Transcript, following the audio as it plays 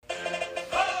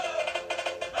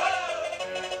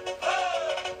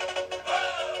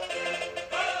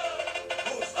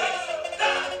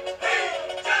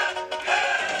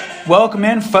Welcome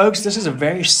in, folks. This is a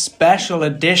very special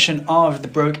edition of the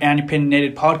Broke and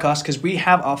Opinionated podcast because we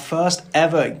have our first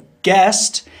ever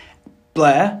guest,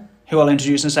 Blair, who I'll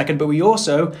introduce in a second, but we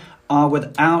also are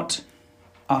without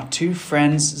our two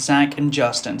friends, Zach and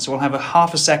Justin. So we'll have a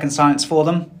half a second silence for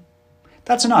them.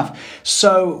 That's enough.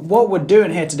 So what we're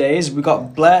doing here today is we've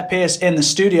got Blair Pierce in the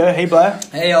studio. Hey, Blair.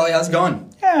 Hey, Ollie, how's it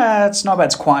going? Yeah, it's not bad.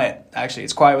 It's quiet, actually.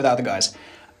 It's quiet without the guys.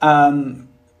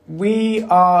 We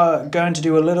are going to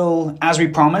do a little, as we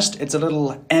promised, it's a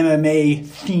little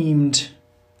MMA-themed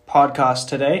podcast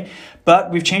today.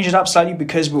 But we've changed it up slightly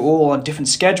because we're all on different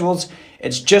schedules.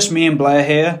 It's just me and Blair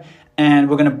here. And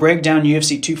we're going to break down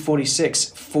UFC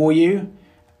 246 for you.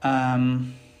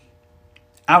 Outside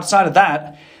of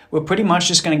that, we're pretty much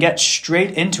just going to get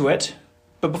straight into it.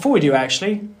 But before we do,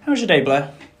 actually, how was your day,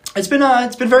 Blair? It's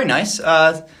been very nice.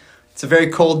 It's a very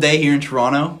cold day here in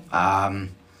Toronto.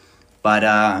 But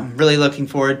I'm really looking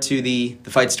forward to the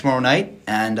fights tomorrow night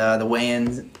and the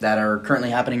weigh-ins that are currently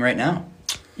happening right now.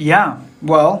 Yeah,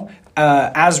 well,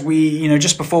 as we,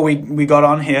 just before we got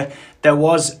on here, there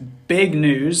was big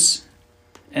news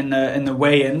in the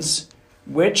weigh-ins,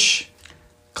 which...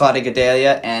 Claudia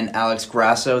Gadelha and Alex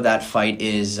Grasso, that fight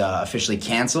is officially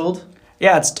canceled.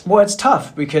 Yeah, it's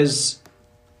tough because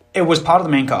it was part of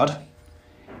the main card.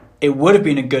 It would have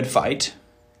been a good fight.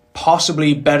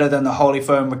 Possibly better than the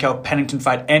Holyfield and Raquel Pennington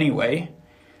fight anyway,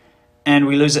 and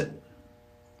we lose it.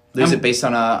 Lose it based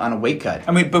on a weight cut.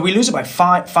 I mean, but we lose it by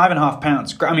 5.5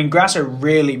 pounds. I mean, Grasso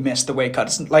really missed the weight cut.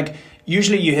 It's like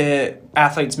usually you hear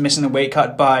athletes missing the weight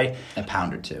cut by a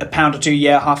pound or two.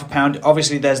 Yeah, half a pound.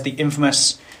 Obviously, there's the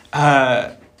infamous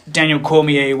Daniel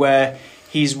Cormier where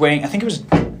he's weighing. I think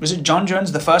was it John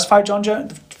Jones the first fight? John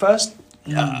Jones the first.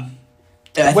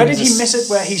 Where did he miss it?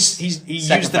 Where he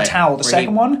used the towel? The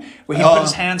second one? Where he put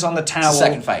his hands on the towel? It's the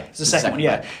second fight. It's the second one,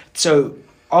 yeah. So,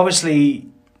 obviously,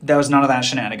 there was none of that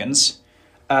shenanigans.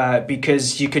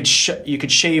 Because you could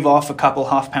shave off a couple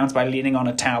half pounds by leaning on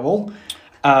a towel.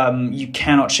 You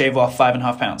cannot shave off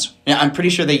 5.5 pounds. Yeah, I'm pretty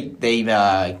sure they gave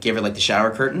her, the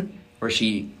shower curtain. Where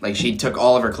she took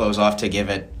all of her clothes off to give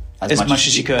it as much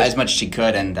as she could. As much as she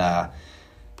could, and...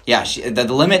 the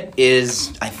limit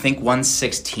is, I think,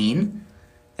 116.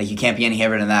 You can't be any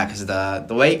heavier than that because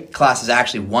the weight class is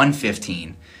actually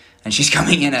 115, and she's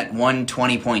coming in at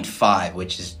 120.5,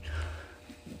 which is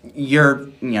you're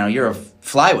a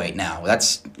flyweight now.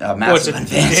 That's a massive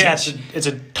advantage. Yeah, it's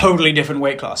a totally different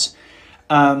weight class.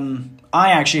 I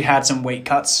actually had some weight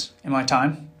cuts in my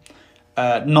time.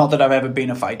 Not that I've ever been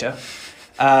a fighter,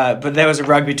 but there was a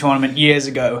rugby tournament years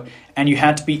ago, and you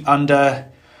had to be under,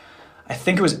 I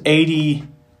think it was 80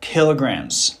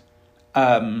 kilograms.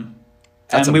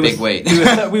 That's a big weight.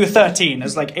 we were 13. It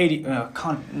was like 80. No.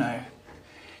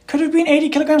 Could it have been 80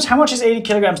 kilograms? How much is 80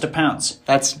 kilograms to pounds?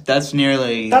 That's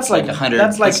nearly. That's like 100.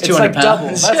 That's like it's like double.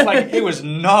 That's like it was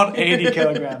not 80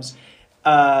 kilograms.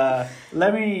 Let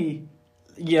me.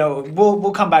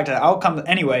 We'll come back to that.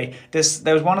 Anyway.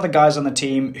 There was one of the guys on the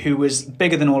team who was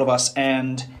bigger than all of us,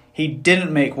 and he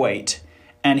didn't make weight,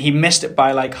 and he missed it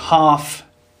by like half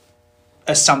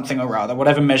a something or rather,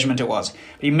 whatever measurement it was.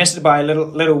 He missed it by a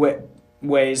little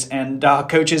ways, and our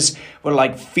coaches were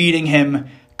like feeding him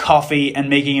coffee and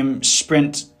making him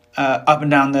sprint up and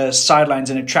down the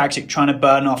sidelines in a tracksuit, trying to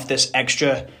burn off this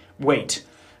extra weight,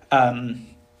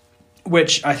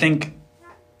 which I think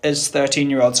as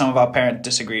 13-year-old some of our parents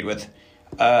disagreed with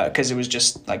because it was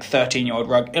just like 13-year-old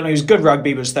rugby. It was good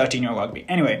rugby, but it was 13-year-old rugby.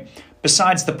 Anyway,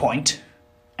 besides the point,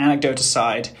 anecdote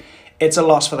aside, it's a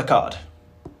loss for the card.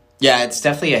 Yeah, it's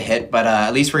definitely a hit, but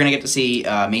at least we're going to get to see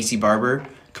Maycee Barber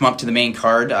come up to the main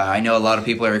card. I know a lot of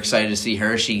people are excited to see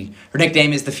her. Her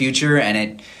nickname is The Future,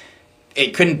 and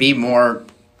it couldn't be more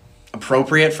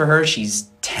appropriate for her. She's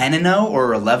 10-0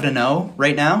 or 11-0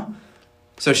 right now.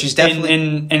 So she's definitely...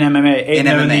 In MMA,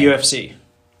 8-0 in the UFC.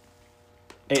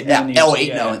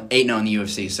 8-0 in the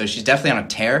UFC. So she's definitely on a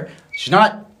tear. She's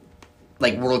not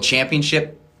like world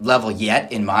championship level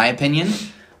yet, in my opinion,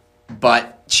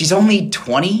 but she's only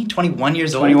 21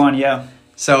 years old. 21, yeah.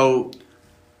 So,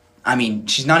 I mean,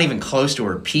 she's not even close to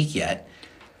her peak yet.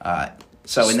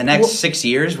 So in the next 6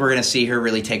 years, we're going to see her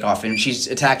really take off. And she's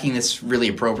attacking this really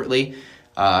appropriately.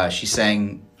 She's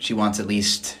saying she wants at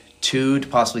least 2 to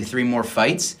possibly 3 more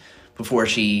fights before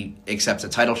she accepts a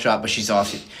title shot. But she's got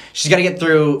to get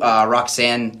through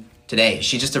Roxanne today.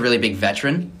 She's just a really big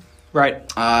veteran. Right.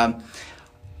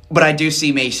 But I do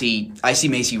see Maycee. I see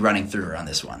Maycee running through her on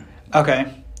this one.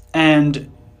 Okay. And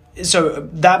so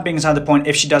that being aside the point,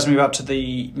 if she does move up to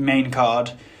the main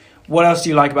card, what else do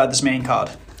you like about this main card?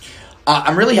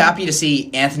 I'm really happy to see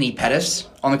Anthony Pettis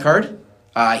on the card.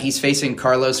 He's facing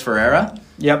Carlos Ferreira.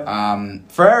 Yep.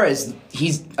 Ferreira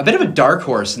he's a bit of a dark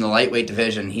horse in the lightweight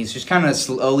division. He's just kind of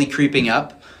slowly creeping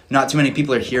up. Not too many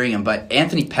people are hearing him, but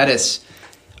Anthony Pettis,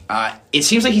 it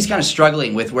seems like he's kind of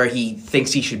struggling with where he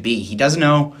thinks he should be. He doesn't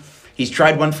know. He's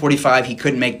tried 145. He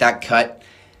couldn't make that cut.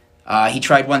 He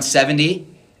tried 170,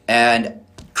 and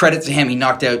credit to him, he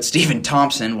knocked out Stephen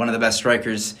Thompson, one of the best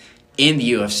strikers in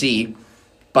the UFC,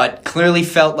 but clearly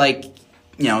felt like,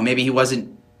 maybe he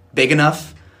wasn't big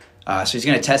enough. So he's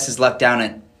going to test his luck down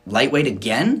at lightweight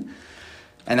again,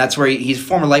 and that's where he's a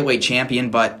former lightweight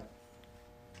champion, but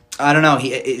I don't know.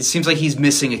 It seems like he's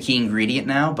missing a key ingredient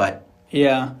now, but...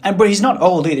 Yeah, but he's not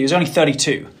old either. He's only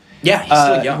 32. Yeah, he's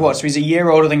still young. So he's a year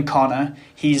older than Conor.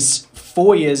 He's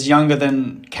 4 years younger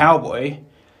than Cowboy.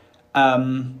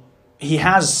 He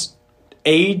has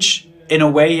age, in a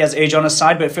way, he has age on his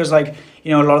side, but it feels like, a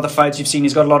lot of the fights you've seen,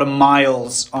 he's got a lot of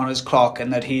miles on his clock,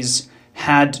 and that he's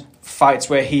had fights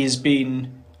where he's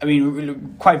been,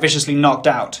 quite viciously knocked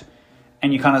out.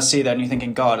 And you kind of see that and you're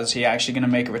thinking, God, is he actually going to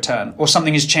make a return? Or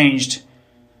something has changed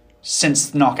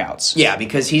since knockouts. Yeah,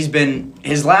 because his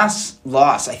last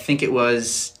loss, I think it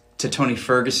was to Tony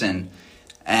Ferguson,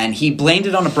 and he blamed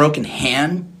it on a broken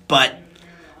hand, but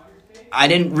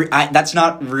that's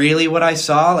not really what I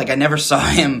saw. Like, I never saw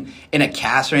him in a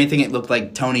cast or anything. It looked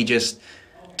like Tony's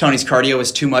cardio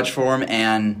was too much for him,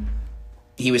 and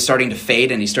he was starting to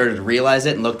fade, and he started to realize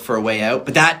it and looked for a way out.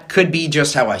 But that could be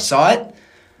just how I saw it.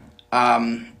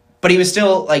 But he was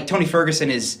still, Tony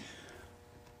Ferguson is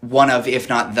one of, if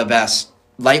not the best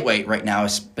lightweight right now,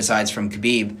 besides from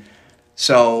Khabib.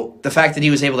 So the fact that he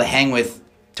was able to hang with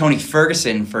Tony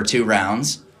Ferguson for 2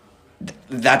 rounds,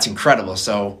 that's incredible.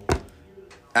 So,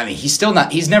 he's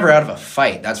never out of a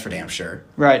fight, that's for damn sure.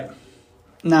 Right.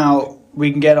 Now,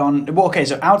 we can get on,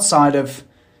 so outside of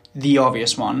the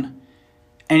obvious one,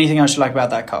 anything else you like about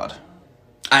that card?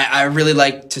 I really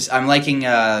I'm liking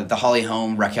the Holly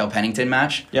Holm Raquel Pennington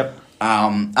match. Yep.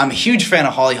 I'm a huge fan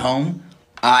of Holly Holm.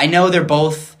 I know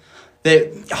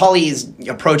Holly is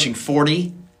approaching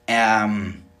 40,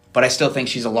 but I still think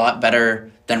she's a lot better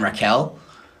than Raquel.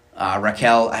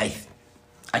 Raquel, I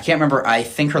can't remember. I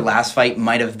think her last fight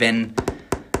might have been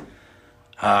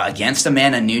against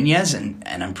Amanda Nunes, and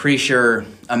I'm pretty sure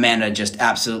Amanda just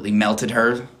absolutely melted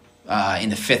her. In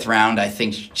the 5th round, I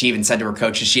think she even said to her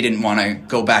coaches she didn't want to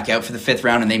go back out for the 5th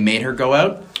round, and they made her go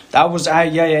out. That was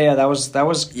That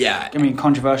was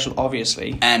controversial,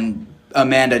 obviously. And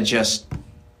Amanda just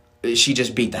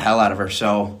beat the hell out of her.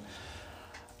 So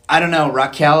I don't know,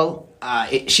 Raquel.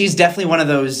 She's definitely one of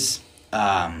those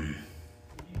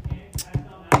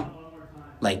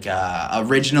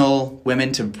original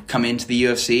women to come into the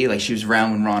UFC. Like, she was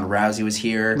around when Ronda Rousey was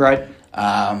here. Right.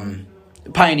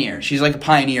 Pioneer. She's like a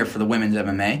pioneer for the women's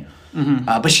MMA. Mm-hmm.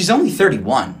 But she's only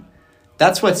 31.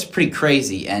 That's what's pretty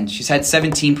crazy. And she's had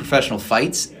 17 professional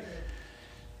fights.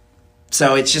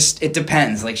 So it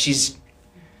depends. Like, she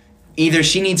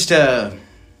needs to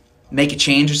make a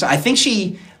change or something. I think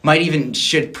she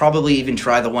should probably even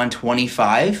try the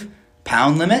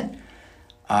 125-pound limit.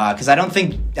 Because I don't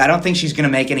think she's going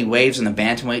to make any waves in the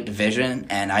bantamweight division,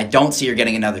 and I don't see her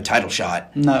getting another title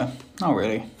shot. No, not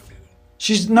really.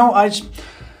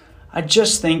 I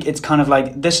just think it's kind of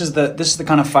like this is the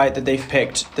kind of fight that they've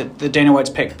picked, that the Dana White's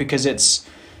picked, because it's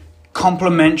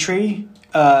complementary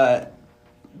to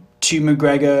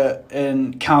McGregor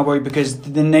and Cowboy, because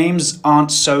the names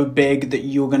aren't so big that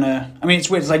you're gonna. It's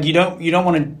weird. It's like you don't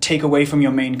want to take away from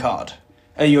your main card,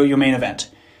 your main event,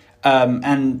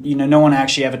 and no one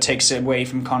actually ever takes away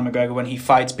from Conor McGregor when he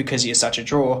fights because he is such a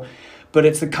draw, but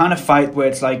it's the kind of fight where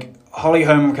it's like. Holly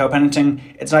Holm and Raquel Pennington,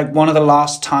 it's like one of the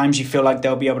last times you feel like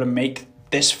they'll be able to make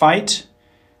this fight,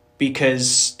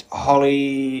 because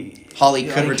Holly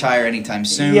could retire anytime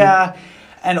soon. Yeah,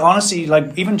 and honestly,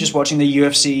 even just watching the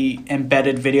UFC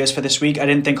embedded videos for this week, I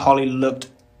didn't think Holly looked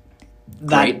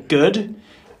that good.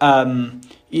 A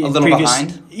little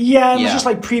behind? Yeah, it was just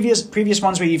like previous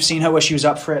ones where you've seen her where she was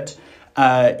up for it.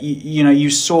 You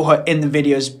saw her in the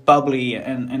videos bubbly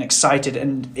and excited,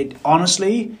 and it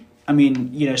honestly...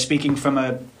 speaking from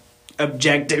a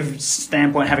objective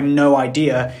standpoint, having no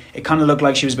idea, it kind of looked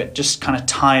like she was a bit just kind of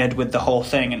tired with the whole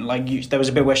thing. And there was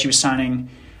a bit where she was signing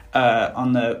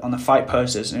on the fight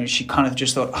posters, and she kind of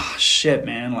just thought, "Oh shit,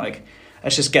 man!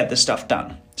 Let's just get this stuff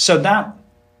done." So that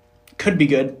could be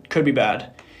good, could be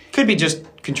bad, could be just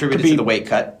contributed to the weight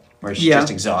cut where she's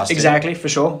just exhausted. Exactly, for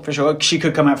sure. She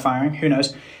could come out firing. Who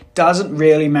knows? Doesn't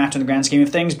really matter in the grand scheme of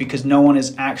things, because no one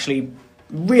is actually.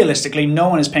 Realistically, no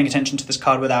one is paying attention to this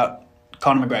card without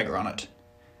Conor McGregor on it.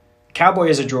 Cowboy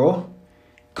is a draw.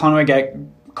 Conor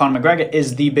McGregor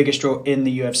is the biggest draw in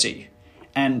the UFC.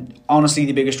 And honestly,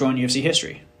 the biggest draw in UFC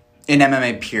history. in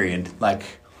MMA. Period. Like,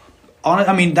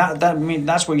 I mean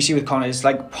that's what you see with Conor is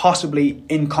like possibly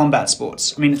in combat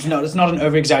sports. I mean, it's not an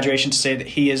over exaggeration to say that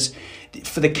he is,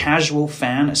 for the casual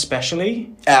fan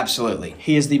especially. Absolutely,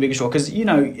 he is the biggest draw because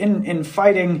in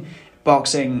fighting,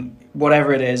 boxing,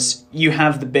 whatever it is, you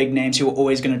have the big names who are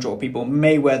always going to draw people.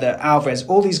 Mayweather, Alvarez,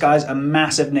 all these guys are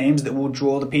massive names that will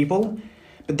draw the people.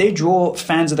 But they draw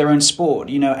fans of their own sport.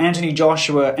 Anthony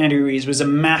Joshua, Andy Ruiz was a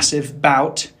massive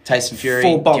bout. Tyson Fury,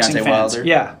 for boxing Deontay fans. Wilder.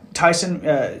 Yeah,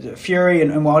 Tyson Fury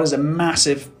and Wilder is a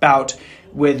massive bout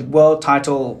with world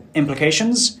title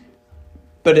implications.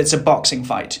 But it's a boxing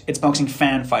fight. It's a boxing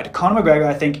fan fight. Conor McGregor,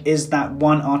 I think, is that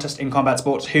one artist in combat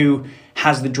sports who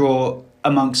has the draw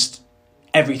amongst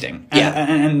everything.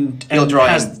 And he'll draw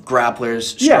in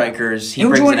grapplers, strikers. He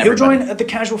brings in everybody. He'll join the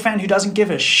casual fan who doesn't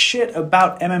give a shit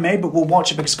about MMA but will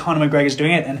watch it because Conor McGregor's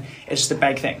doing it, and it's just a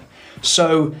big thing.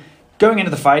 So going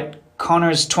into the fight,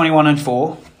 Conor's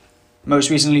 21-4, most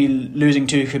recently losing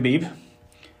to Khabib.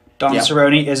 Don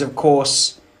Cerrone is, of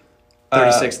course,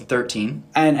 36-13,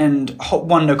 and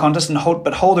won no contest,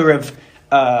 but holder of.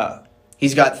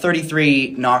 He's got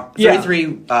 33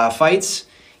 fights.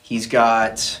 He's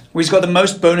got the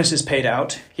most bonuses paid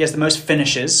out. He has the most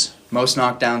finishes, most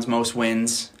knockdowns, most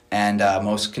wins, and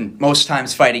most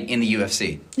times fighting in the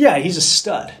UFC. Yeah, he's a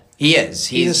stud. He is.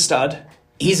 He's a stud.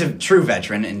 He's a true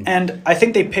veteran, and I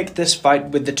think they picked this fight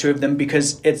with the two of them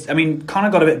because Conor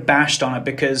got a bit bashed on it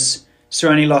because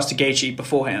Cerrone lost to Gaethje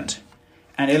beforehand,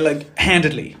 and it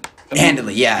handedly.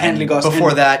 Handedly.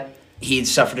 Before that, he'd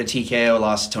suffered a TKO,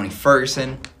 lost to Tony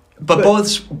Ferguson. But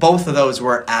both of those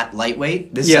were at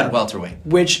lightweight. This is at welterweight.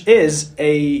 Which is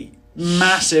a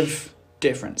massive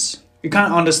difference. You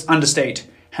can't understate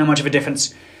how much of a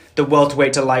difference the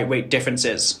welterweight to lightweight difference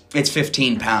is. It's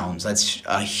 15 pounds. That's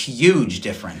a huge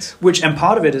difference. And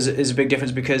part of it is a big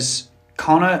difference because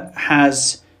Conor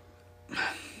has...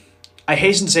 I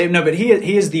hasten to say, no, but he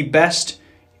is the best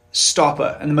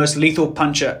stopper and the most lethal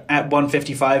puncher at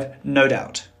 155, no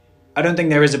doubt. I don't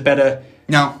think there is a better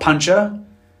puncher...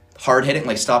 Hard hitting,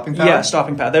 like stopping power? Yeah,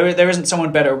 stopping power. There isn't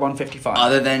someone better at 155.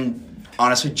 Other than,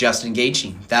 honestly, Justin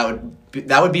Gaethje.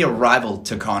 That would be a rival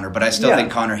to Conor, but I still think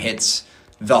Conor hits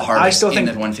the hardest in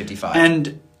the 155.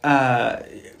 And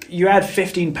you add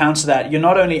 15 pounds to that, you're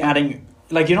not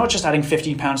just adding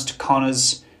 15 pounds to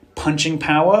Conor's punching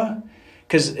power,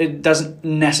 because it doesn't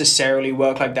necessarily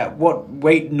work like that. What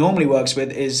weight normally works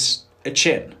with is a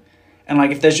chin. And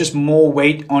if there's just more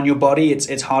weight on your body,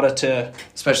 it's harder to...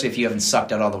 Especially if you haven't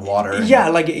sucked out all the water. Yeah,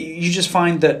 you just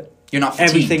find that... You're not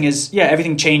fatigued.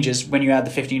 Everything changes when you add the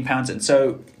 15 pounds in.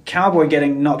 So Cowboy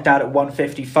getting knocked out at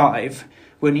 155,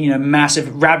 when,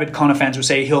 massive, rabid Conor fans will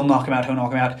say he'll knock him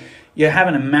out. You're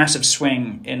having a massive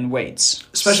swing in weights.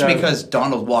 Especially because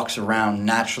Donald walks around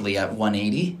naturally at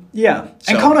 180. Yeah.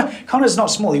 So, and Conor's not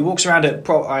small. He walks around at...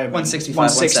 165,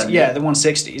 170. Yeah, the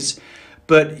 160s.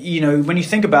 But, when you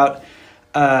think about...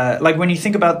 when you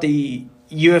think about the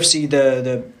UFC,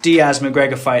 the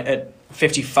Diaz-McGregor fight at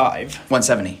 55...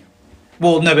 170.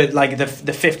 Well, no, but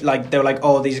the fifth, they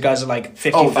were these guys are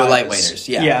 55. Oh, for lightweighters,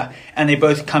 yeah. Yeah, and they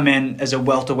both come in as a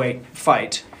welterweight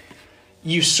fight.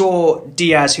 You saw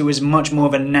Diaz, who was much more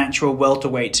of a natural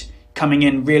welterweight, coming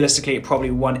in realistically at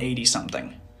probably 180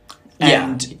 something.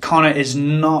 And yeah. Conor is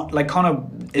not, Conor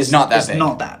is not that big.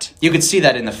 Not that. You could see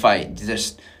that in the fight.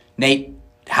 Nate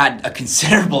had a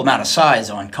considerable amount of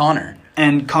size on Conor.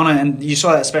 And you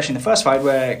saw that especially in the first fight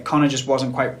where Conor just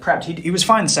wasn't quite prepped. He was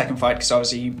fine in the second fight because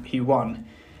obviously he won.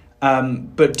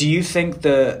 But do you think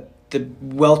the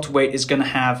welterweight is going to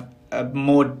have a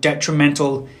more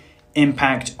detrimental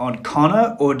impact on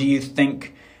Conor, or do you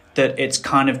think that it's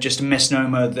kind of just a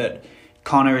misnomer that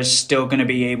Conor is still going to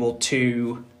be able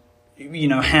to,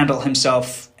 handle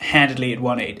himself handedly at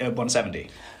 170?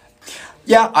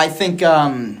 Yeah, I think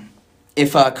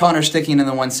if Conor's sticking in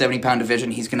the 170-pound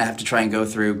division, he's going to have to try and go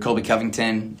through Colby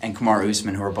Covington and Kamaru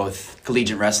Usman, who are both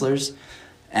collegiate wrestlers.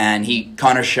 And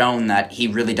Conor's shown that he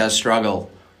really does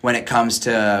struggle when it comes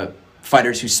to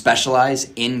fighters who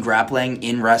specialize in grappling,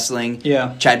 in wrestling.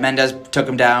 Yeah. Chad Mendes took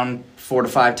him down 4 to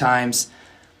 5 times.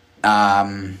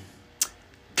 Khabib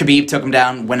took him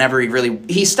down whenever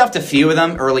he stuffed a few of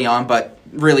them early on, but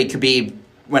really Khabib,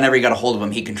 whenever he got a hold of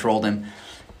him, he controlled him.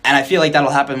 And I feel like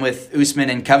that'll happen with Usman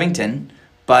and Covington.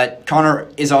 But Conor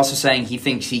is also saying he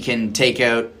thinks he can take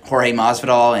out Jorge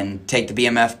Masvidal and take the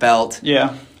BMF belt.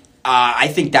 Yeah. I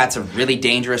think that's a really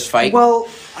dangerous fight. Well,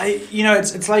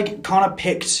 it's like Conor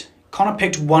picked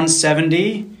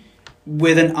 170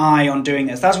 with an eye on doing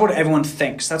this. That's what everyone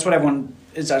thinks. That's what everyone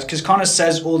is, because Conor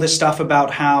says all this stuff about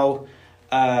how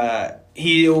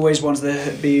he always wants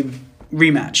the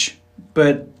rematch,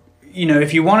 but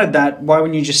if you wanted that, why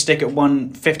wouldn't you just stick at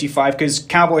 155? Because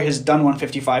Cowboy has done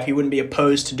 155. He wouldn't be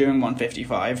opposed to doing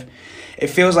 155. It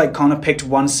feels like Conor picked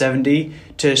 170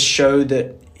 to show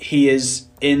that he is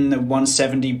in the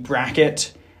 170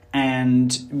 bracket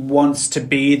and wants to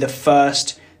be the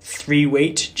first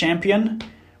 3-weight champion.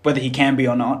 Whether he can be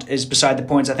or not is beside the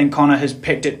point. I think Conor has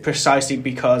picked it precisely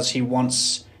because he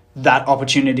wants that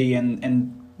opportunity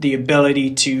and the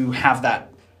ability to have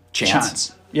that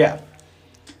chance. Yeah.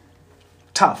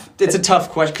 Tough. It's a tough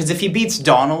question because if he beats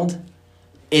Donald,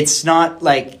 it's not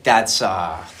like that's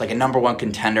like a number one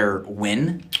contender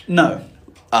win. No.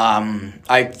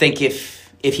 I think if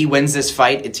he wins this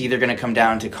fight, it's either going to come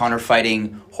down to Conor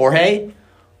fighting Jorge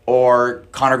or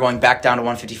Conor going back down to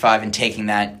 155 and taking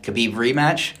that Khabib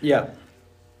rematch. Yeah.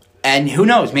 And who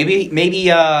knows? Maybe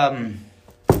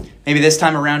this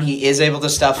time around he is able to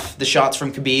stuff the shots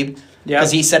from Khabib. Yeah.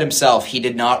 Because he said himself he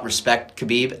did not respect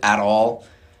Khabib at all.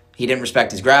 He didn't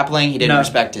respect his grappling. He didn't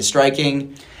respect his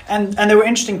striking. And there were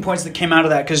interesting points that came out of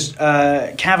that because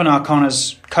Kavanagh,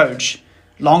 Conor's coach,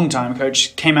 long-time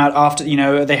coach, came out after,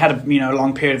 they had a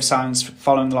long period of silence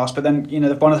following the loss. But then,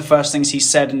 one of the first things he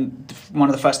said in one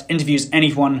of the first interviews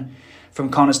anyone from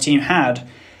Conor's team had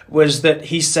was that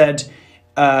he said,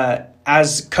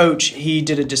 as coach, he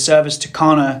did a disservice to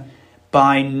Conor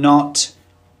by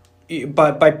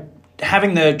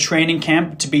having the training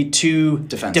camp to be too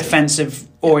defensive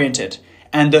oriented,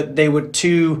 and that they were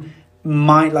too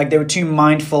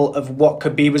mindful of what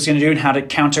Khabib was going to do and how to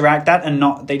counteract that, and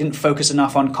they didn't focus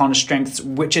enough on Conor's strengths,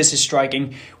 which is his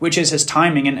striking, which is his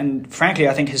timing, and frankly,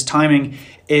 I think his timing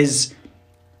is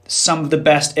some of the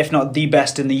best, if not the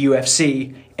best, in the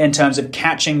UFC in terms of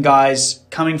catching guys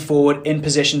coming forward in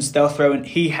positions they'll throw, and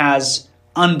he has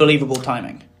unbelievable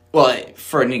timing. Well,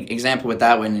 for an example with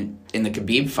that one in the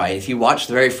Khabib fight, if you watch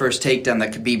the very first takedown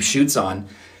that Khabib shoots on,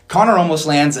 Conor almost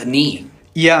lands a knee.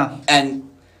 Yeah. And,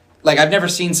 I've never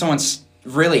seen someone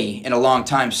really, in a long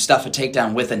time, stuff a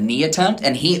takedown with a knee attempt,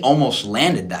 and he almost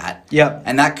landed that. Yeah.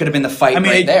 And that could have been the fight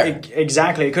there.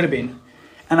 Exactly, it could have been.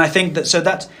 And I think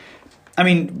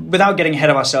without getting ahead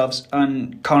of ourselves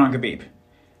on Conor and Khabib,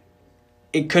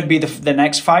 it could be the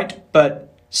next fight,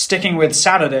 but sticking with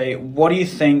Saturday, what do you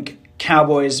think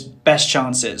Cowboy's best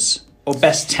chances or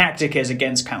best tactic is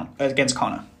against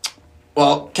Conor?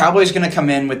 Well, Cowboy's going to come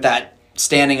in with that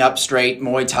standing up straight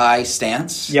Muay Thai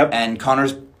stance. Yep. And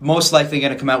Conor's most likely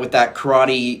going to come out with that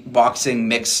karate boxing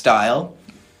mixed style.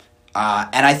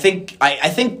 And I think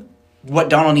what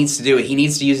Donald needs to do, he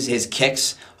needs to use his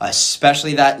kicks,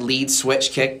 especially that lead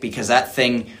switch kick, because that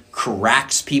thing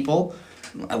cracks people.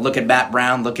 Look at Matt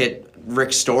Brown, look at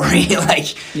Rick Story.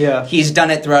 He's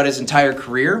done it throughout his entire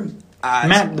career. The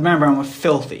Matt Brown was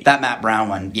filthy. That Matt Brown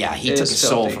one, yeah, he took his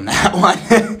soul from that one.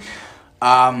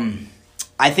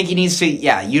 I think he needs to,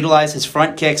 utilize his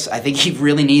front kicks. I think he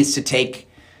really needs to take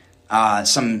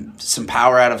some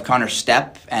power out of Conor's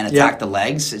step and attack the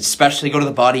legs, especially go to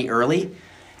the body early.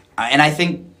 And I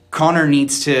think Conor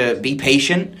needs to be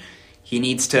patient. He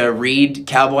needs to read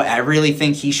Cowboy. I really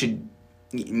think he should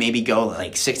maybe go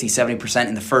 60-70%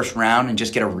 in the first round and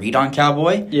just get a read on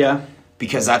Cowboy. Yeah.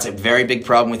 Because that's a very big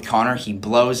problem with Conor. He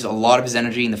blows a lot of his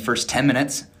energy in the first 10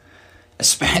 minutes.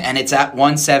 And it's at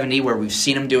 170 where we've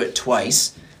seen him do it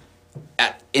twice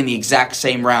in the exact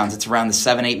same rounds. It's around the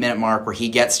 7-8 minute mark where he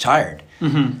gets tired.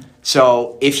 Mm-hmm.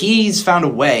 So if he's found a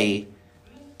way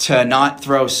to not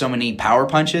throw so many power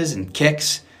punches and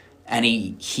kicks, and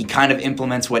he kind of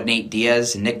implements what Nate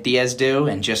Diaz and Nick Diaz do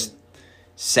and just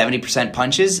 70%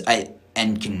 punches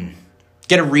and can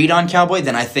get a read on Cowboy,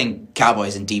 then I think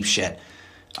Cowboy's in deep shit.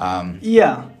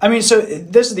 Yeah. So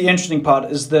this is the interesting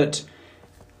part, is that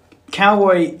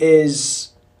Cowboy is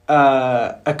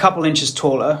a couple inches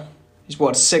taller. He's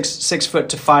 6 foot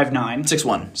to 5'9".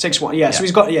 6'1". 6'1". Yeah. So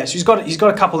he's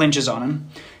got a couple inches on him.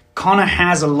 Conor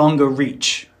has a longer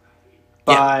reach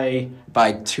by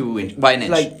an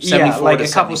inch. a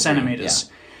couple centimeters,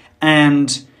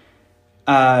 and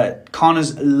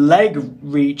Conor's leg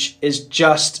reach is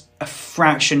just a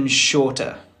fraction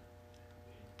shorter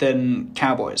than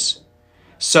Cowboy's.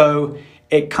 So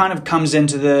it kind of comes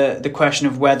into the question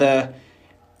of whether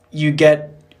you get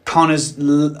Conor's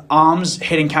arms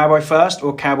hitting Cowboy first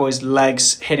or Cowboy's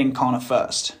legs hitting Conor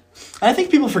first. I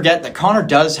think people forget that Conor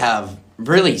does have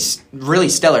really, really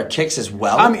stellar kicks as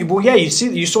well.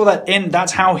 You saw that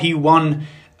that's how he won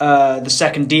the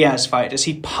second Diaz fight, as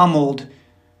he pummeled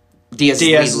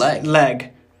Diaz's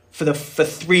leg for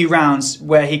 3 rounds,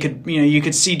 where he could, you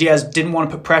could see Diaz didn't want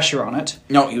to put pressure on it.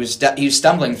 No, he was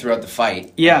stumbling throughout the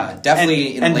fight. Yeah,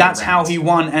 definitely. And that's how he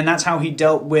won, and that's how he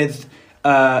dealt with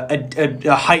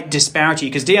a height disparity,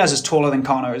 because Diaz is taller than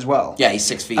Conor as well. Yeah, he's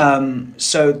 6 feet.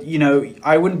 So,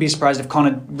 I wouldn't be surprised if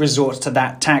Conor resorts to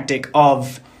that tactic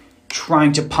of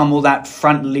trying to pummel that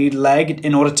front lead leg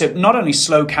in order to not only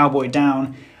slow Cowboy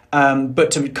down,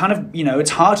 but to kind of,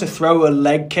 it's hard to throw a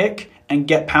leg kick and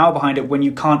get power behind it when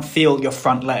you can't feel your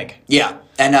front leg. Yeah,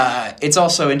 and it's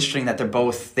also interesting that they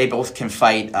both can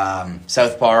fight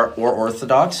southpaw or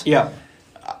orthodox. Yeah.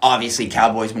 Obviously,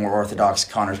 Cowboy's more orthodox,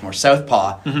 Conor's more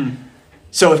southpaw. Mm-hmm.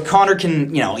 So if Conor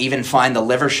can, even find the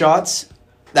liver shots,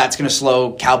 that's going to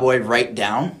slow Cowboy right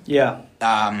down. Yeah.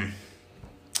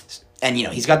 And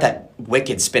he's got that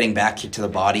wicked spinning back kick to the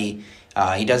body.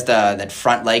 He does that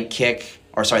front leg kick,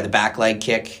 the back leg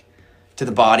kick to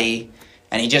the body,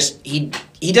 and he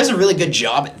does a really good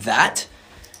job at that.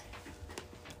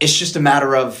 It's just a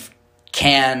matter of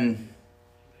can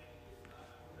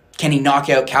he knock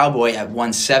out Cowboy at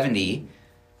 170,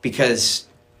 because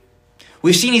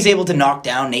we've seen he's able to knock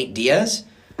down Nate Diaz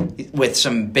with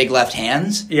some big left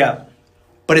hands. Yeah.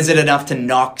 But is it enough to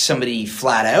knock somebody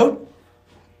flat out?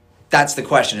 That's the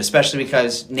question, especially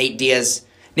because Nate Diaz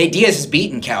has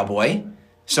beaten Cowboy.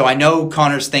 So I know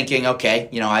Conor's thinking, okay,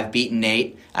 I've beaten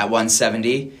Nate at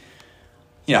 170.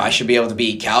 I should be able to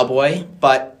beat Cowboy,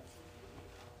 but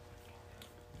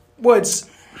this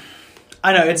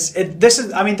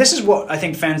is what I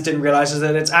think fans didn't realize, is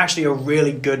that it's actually a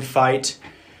really good fight.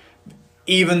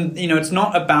 Even, it's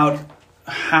not about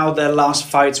how their last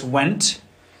fights went.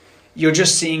 You're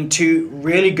just seeing two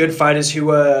really good fighters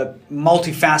who are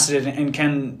multifaceted and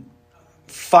can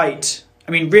fight.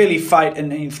 Really fight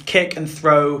and kick and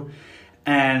throw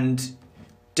and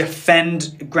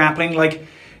defend grappling. Like,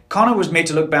 Conor was made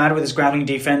to look bad with his grappling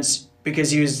defense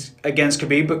because he was against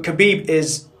Khabib, but Khabib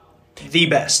is the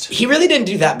best. He really didn't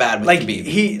do that bad with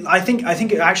Khabib. I think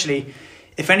actually,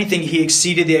 if anything, he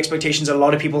exceeded the expectations a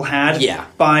lot of people had. Yeah.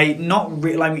 By not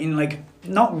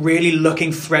really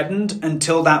looking threatened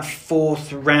until that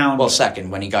fourth round. Well, second,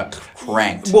 when he got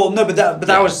cranked. Well, no, but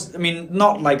that was,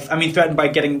 threatened by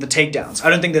getting the takedowns. I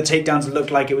don't think the takedowns looked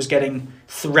like it was getting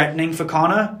threatening for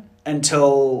Conor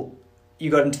until you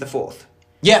got into the fourth.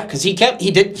 Yeah, because he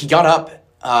got up,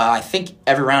 I think,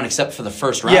 every round except for the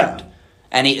first round. Yeah.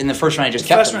 And in the first round, he just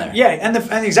kept him there. Yeah, and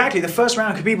exactly, the first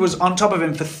round, Khabib was on top of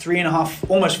him for 3.5,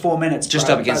 almost 4 minutes. Just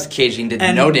up against the cage, he did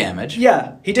no damage.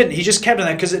 Yeah, he didn't. He just kept him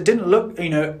there because it didn't look,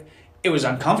 it was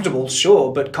uncomfortable,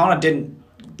 sure, but Conor didn't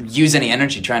use any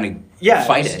energy trying to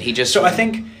fight it. He just... So I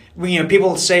think,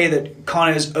 people say that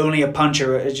Conor is only a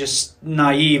puncher, is just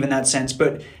naive in that sense,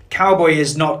 but Cowboy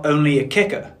is not only a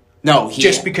kicker. No,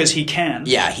 just because he can.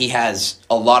 Yeah, he has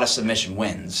a lot of submission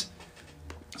wins.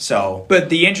 So, but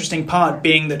the interesting part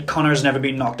being that Conor's never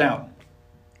been knocked out.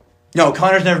 No,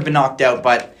 Conor's never been knocked out,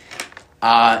 but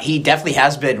he definitely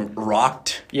has been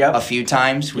rocked a few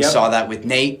times. We saw that with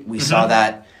Nate. We saw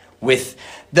that with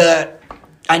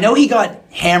I know he got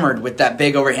hammered with that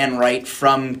big overhand right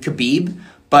from Khabib,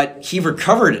 but he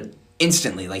recovered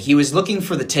instantly. Like, he was looking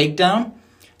for the takedown,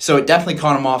 so it definitely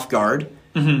caught him off guard.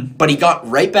 Mm-hmm. But he got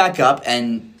right back up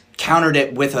and countered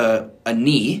it with a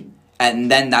knee.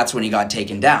 And then that's when he got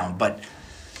taken down. But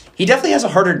he definitely has a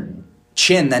harder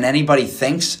chin than anybody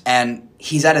thinks. And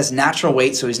he's at his natural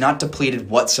weight, so he's not depleted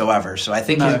whatsoever. So I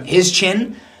think his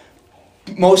chin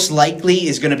most likely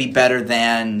is going to be better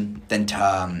than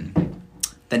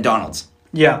Donald's.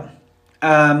 Yeah.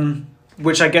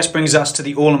 Which I guess brings us to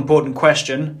the all-important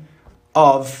question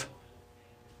of,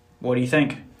 what do you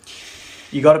think?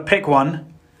 You got to pick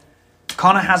one.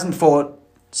 Conor hasn't fought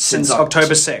since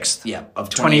October 6th of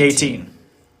 2018.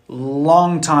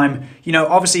 Long time.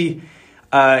 Obviously,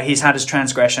 he's had his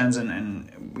transgressions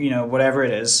and whatever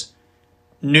it is.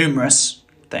 Numerous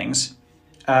things.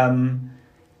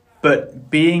 But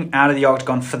being out of the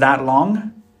octagon for that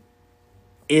long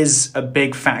is a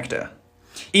big factor.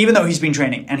 Even though he's been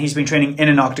training, and he's been training in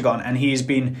an octagon, and he's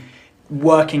been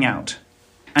working out,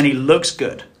 and he looks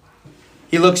good.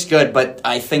 He looks good, but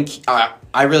I think...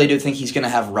 I really do think he's going to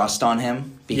have rust on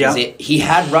him, because he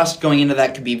had rust going into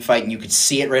that Khabib fight, and you could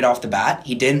see it right off the bat.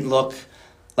 He didn't look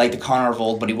like the Conor of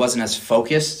old, but he wasn't as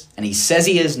focused, and he says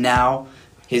he is now.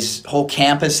 His whole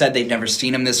camp has said they've never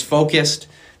seen him this focused,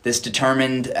 this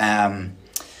determined.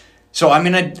 So I'm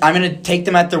gonna take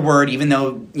them at their word, even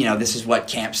though this is what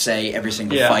camps say every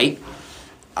single fight.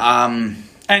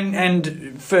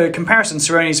 And for comparison,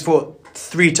 Cerrone's fought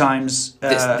 3 times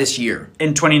this year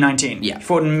in 2019. Yeah, he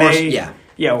fought in May.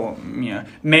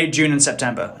 May, June, and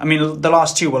September. The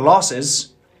last 2 were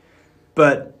losses,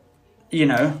 but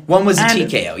one was a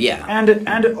TKO. Yeah, and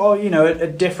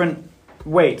at different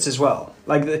weights as well.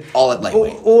 Like all at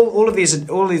lightweight. All of these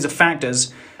are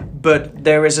factors, but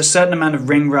there is a certain amount of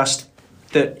ring rust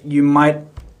that you might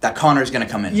that Conor's going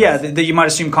to come in. Yeah, that you might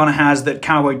assume Conor has that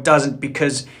Cowboy doesn't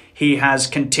because he has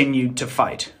continued to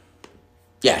fight.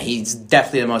 Yeah, he's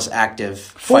definitely the most active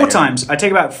Four fighter. times. I take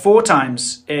about 4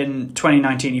 times in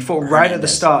 2019. He fought Hernandez. right at the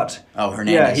start. Oh,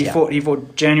 Hernandez. Yeah, he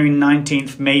fought January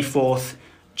 19th, May 4th,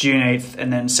 June 8th,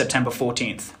 and then September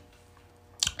 14th.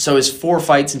 So his 4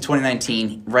 fights in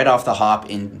 2019, right off the hop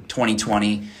in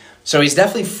 2020. So he's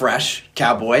definitely fresh,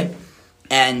 Cowboy.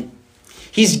 And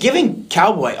he's giving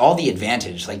Cowboy all the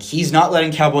advantage. Like, he's not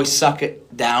letting Cowboy suck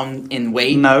it down in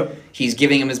weight. No. He's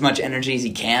giving him as much energy as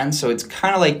he can. So it's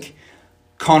kind of like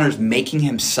Conor's making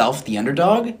himself the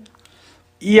underdog.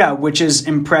 Yeah, which is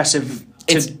impressive.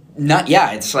 It's not.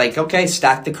 Yeah, it's like, okay,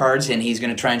 stack the cards, and he's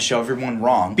going to try and show everyone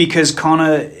wrong. Because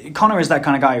Conor is that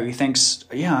kind of guy who he thinks,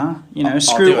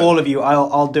 screw all of you,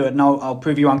 I'll do it, and I'll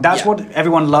prove you wrong. That's what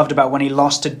everyone loved about when he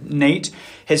lost to Nate.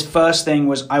 His first thing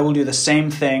was, I will do the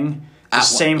same thing,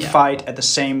 fight at the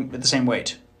same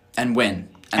weight, and win.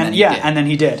 And then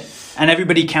he did, and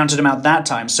everybody counted him out that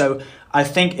time. So I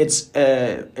think it's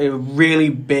a really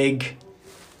big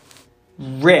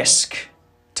risk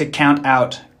to count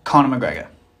out Conor McGregor.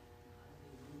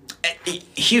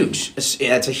 Huge.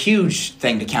 It's a huge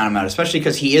thing to count him out, especially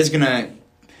because he's gonna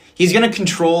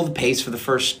control the pace for the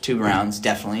first 2 rounds,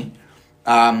 definitely.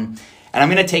 And I'm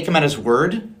gonna take him at his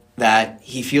word that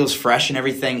he feels fresh and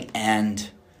everything. And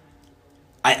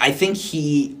I think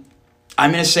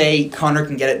I'm gonna say Conor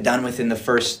can get it done within the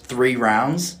first 3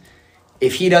 rounds.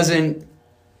 If he doesn't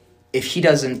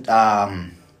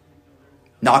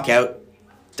knock out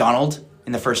Donald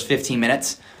in the first 15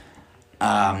 minutes,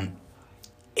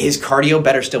 his cardio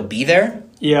better still be there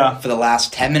for the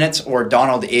last 10 minutes, or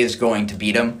Donald is going to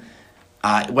beat him.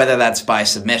 Whether that's by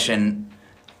submission,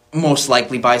 most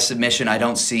likely by submission. I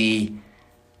don't see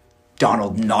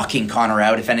Donald knocking Conor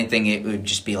out. If anything, it would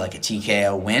just be like a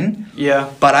TKO win.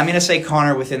 Yeah. But I'm going to say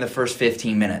Conor within the first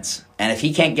 15 minutes. And if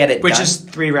he can't get it done... Which is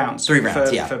 3 rounds. 3 rounds,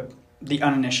 for the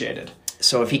uninitiated.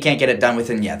 So if he can't get it done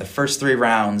within, the first 3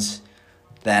 rounds...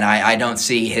 then I don't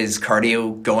see his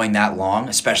cardio going that long,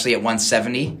 especially at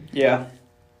 170. Yeah.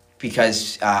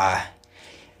 Because on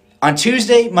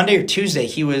Monday or Tuesday,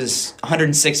 he was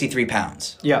 163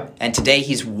 pounds. Yeah. And today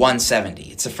he's 170.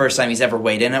 It's the first time he's ever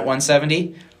weighed in at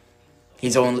 170.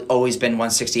 He's always been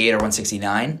 168 or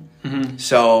 169. Mm-hmm.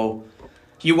 So...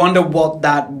 you wonder what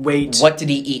that weight... what did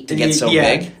he eat to get so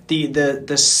big? The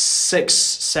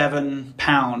 6-7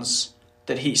 pounds...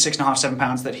 6.5, 7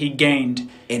 pounds that he gained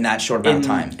in that short amount of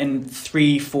time in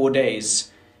 3-4 days.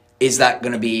 Is that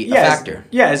going to be a factor?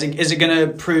 Is it going to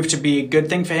prove to be a good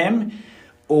thing for him,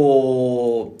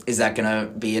 or is that going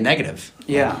to be a negative?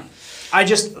 Yeah,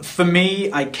 for me,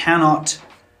 I cannot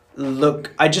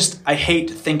look. I hate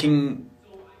thinking.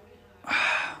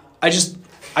 I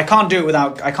can't do it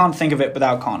without. I can't think of it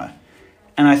without Conor,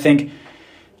 and I think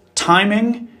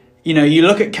timing. You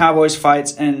look at Cowboys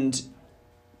fights and.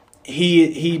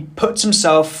 He puts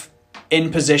himself in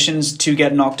positions to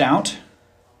get knocked out,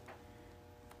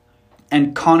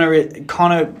 and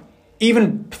Conor,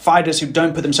 even fighters who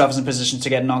don't put themselves in positions to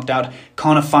get knocked out,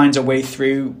 Conor finds a way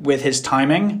through with his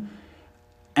timing,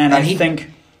 and I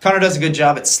think Conor does a good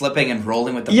job at slipping and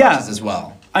rolling with the punches as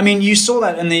well. I mean, you saw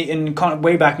that in Conor,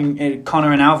 way back in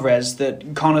Conor and Alvarez,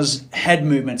 that Conor's head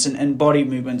movements and body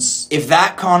movements. If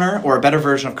that Conor or a better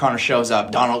version of Conor shows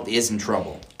up, Donald is in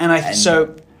trouble.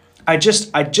 I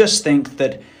just think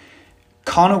that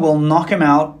Conor will knock him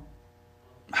out.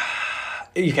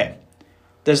 Okay,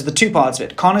 there's the 2 parts of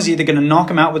it. Conor's either going to knock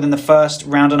him out within the first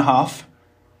round and a half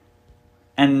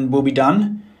and we'll be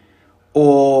done,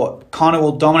 or Conor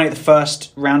will dominate the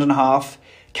first round and a half,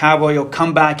 Cowboy will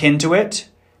come back into it,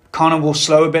 Conor will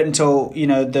slow a bit until,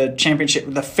 the championship,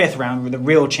 the 5th round, the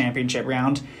real championship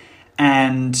round,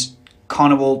 and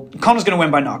Conor's going to win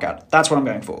by knockout. That's what I'm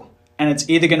going for. And it's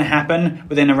either going to happen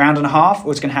within a round and a half,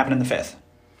 or it's going to happen in the 5th.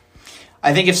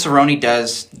 I think if Cerrone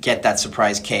does get that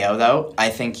surprise KO, though, I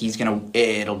think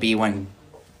it'll be when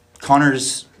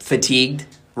Conor's fatigued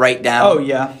right down. Oh,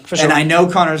 yeah, for sure. And I know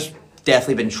Conor's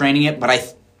definitely been training it, but I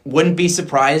wouldn't be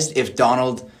surprised if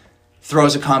Donald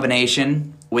throws a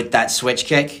combination with that switch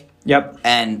kick. Yep.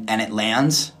 And it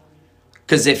lands.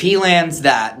 Because if he lands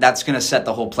that's going to set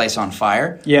the whole place on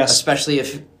fire. Yes. Especially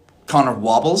if Conor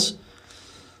wobbles.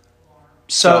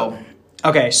 So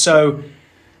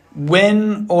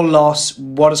win or loss,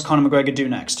 what does Conor McGregor do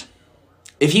next?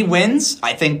 If he wins,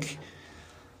 I think...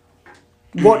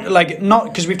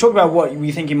 because we've talked about what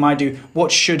we think he might do.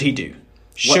 What should he do?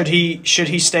 Should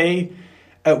he stay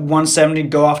at 170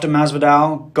 go after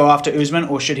Masvidal, go after Usman,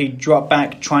 or should he drop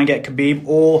back, try and get Khabib,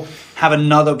 or have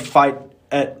another fight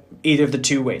at either of the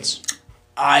two weights?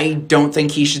 I don't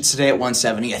think he should stay at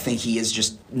 170. I think he is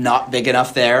just not big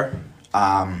enough there.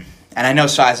 And I know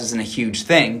size isn't a huge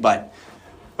thing, but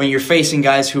when you're facing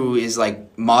guys who is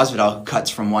like Masvidal, who cuts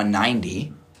from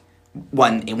 190,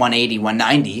 180,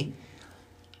 190,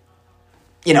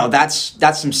 you know, that's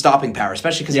some stopping power,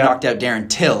 especially because he knocked out Darren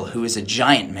Till, who is a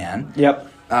giant man. Yep.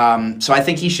 So I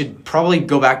think he should probably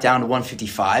go back down to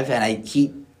 155, and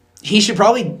he should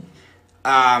probably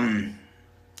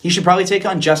take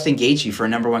on Justin Gaethje for a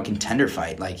number one contender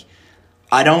fight. Like,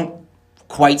 I don't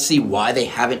quite see why they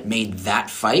haven't made that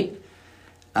fight.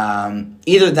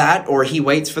 Either that, or he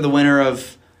waits for the winner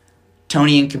of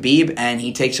Tony and Khabib, and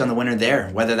he takes on the winner there,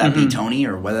 whether that be Tony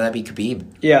or whether that be Khabib.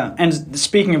 Yeah, and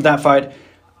speaking of that fight,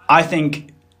 I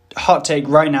think, hot take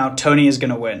right now, Tony is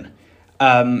going to win,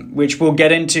 which we'll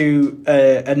get into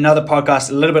another podcast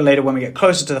a little bit later when we get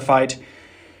closer to the fight.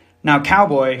 Now,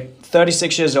 Cowboy,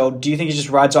 36 years old, do you think he just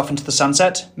rides off into the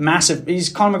sunset? He's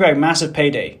Conor McGregor, massive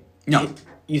payday. No.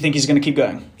 You think he's going to keep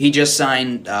going? He just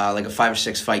signed like a 5 or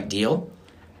 6 fight deal,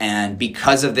 and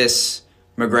because of this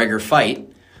McGregor fight,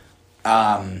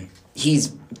 he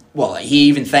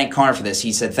even thanked Conor for this.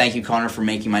 He said, "Thank you, Conor, for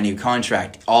making my new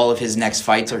contract. All of his next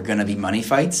fights are going to be money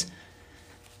fights."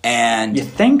 And you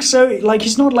think so? Like,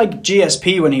 he's not like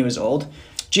GSP when he was old.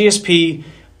 GSP,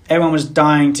 everyone was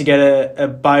dying to get a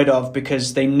bite of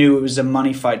because they knew it was a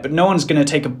money fight. But no one's going to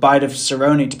take a bite of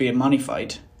Cerrone to be a money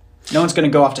fight. No one's going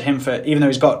to go after him for, even though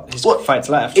he's got his fights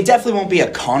left. It definitely won't be a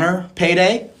Conor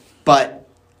payday, but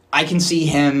I can see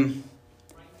him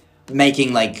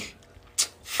making like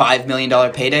 $5 million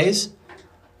paydays.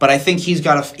 But I think he's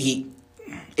got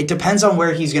it depends on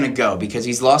where he's going to go, because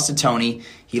he's lost to Tony,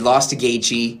 he lost to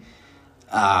Gaethje.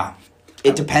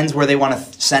 It depends where they want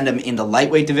to send him in the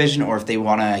lightweight division, or if they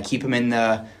want to keep him in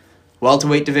the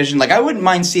welterweight division. Like, I wouldn't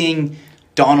mind seeing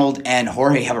Donald and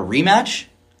Jorge have a rematch,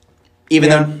 even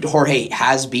though Jorge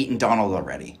has beaten Donald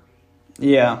already.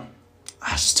 Yeah.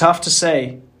 It's tough to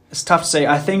say.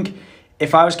 I think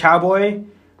if I was Cowboy,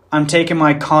 I'm taking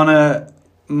my Conor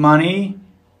money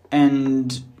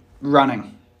and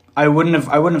running. I wouldn't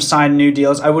have signed new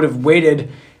deals. I would have waited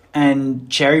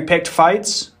and cherry-picked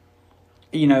fights.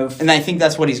 You know, and I think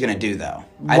that's what he's going to do, though.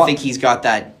 I think he's got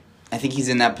that. I think he's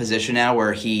in that position now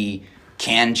where he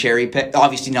can cherry pick.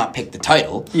 Obviously, not pick the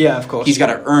title. Yeah, of course. He's got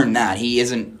to earn that.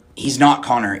 He's not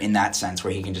Conor in that sense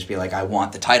where he can just be like, I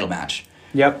want the title match.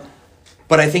 Yep.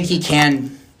 But I think he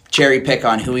can cherry pick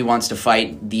on who he wants to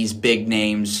fight. These big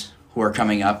names who are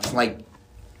coming up, like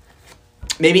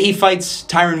maybe he fights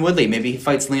Tyron Woodley. Maybe he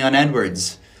fights Leon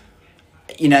Edwards.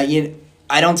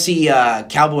 I don't see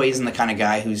Cowboy isn't the kind of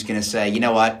guy who's going to say, you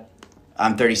know what,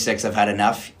 I'm 36, I've had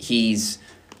enough. He's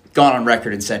gone on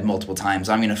record and said multiple times,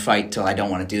 I'm going to fight till I don't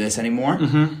want to do this anymore.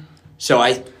 Mm-hmm. So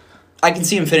I can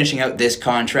see him finishing out this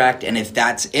contract, and if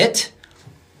that's it,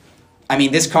 I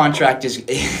mean, this contract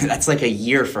that's like a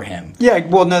year for him. Yeah,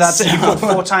 well, no, that's it. He fought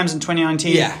 4 times in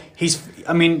 2019. Yeah.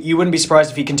 You wouldn't be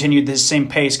surprised if he continued this same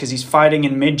pace, because he's fighting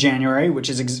in mid-January, which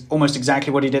is almost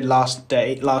exactly what he did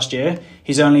last year.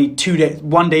 He's only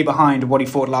 1 day behind what he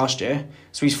fought last year.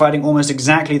 So he's fighting almost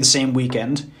exactly the same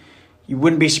weekend. You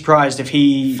wouldn't be surprised if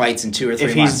he fights in 2 or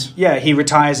 3 months. Yeah, he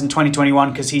retires in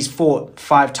 2021 because he's fought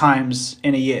 5 times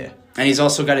in a year. And he's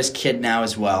also got his kid now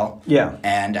as well. Yeah.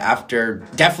 And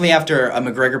definitely after a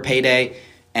McGregor payday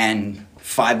and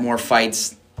 5 more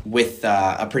fights with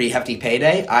a pretty hefty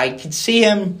payday, I could see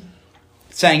him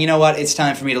saying, you know what, it's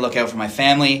time for me to look out for my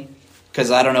family,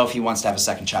 because I don't know if he wants to have a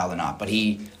second child or not. But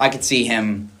I could see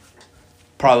him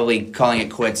probably calling it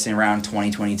quits in around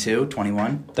 2022,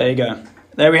 21. There you go.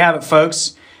 There we have it,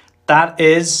 folks. That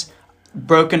is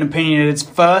Broken Opinion. Its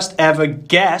first ever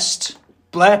guest,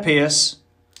 Blair Pierce.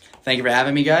 Thank you for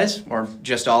having me, guys, or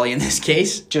just Ollie in this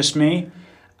case. Just me.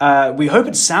 We hope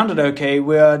it sounded okay.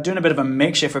 We're doing a bit of a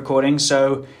makeshift recording,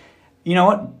 so you know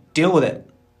what? Deal with it.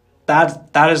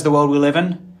 That is the world we live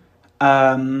in.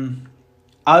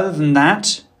 Other than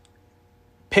that,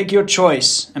 pick your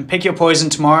choice and pick your poison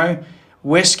tomorrow.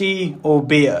 Whiskey or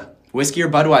beer? Whiskey or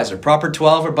Budweiser? Proper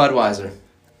 12 or Budweiser?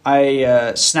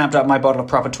 I snapped up my bottle of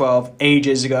Proper 12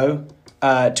 ages ago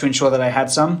to ensure that I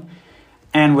had some.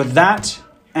 And with that,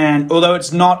 and although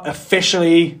it's not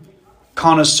officially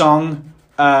Conor's song,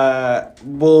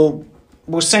 we'll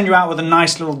send you out with a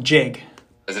nice little jig.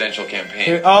 Presidential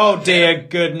campaign. Oh dear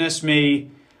goodness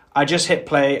me. I just hit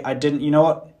play. I didn't, you know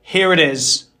what? Here it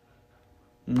is.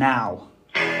 Now.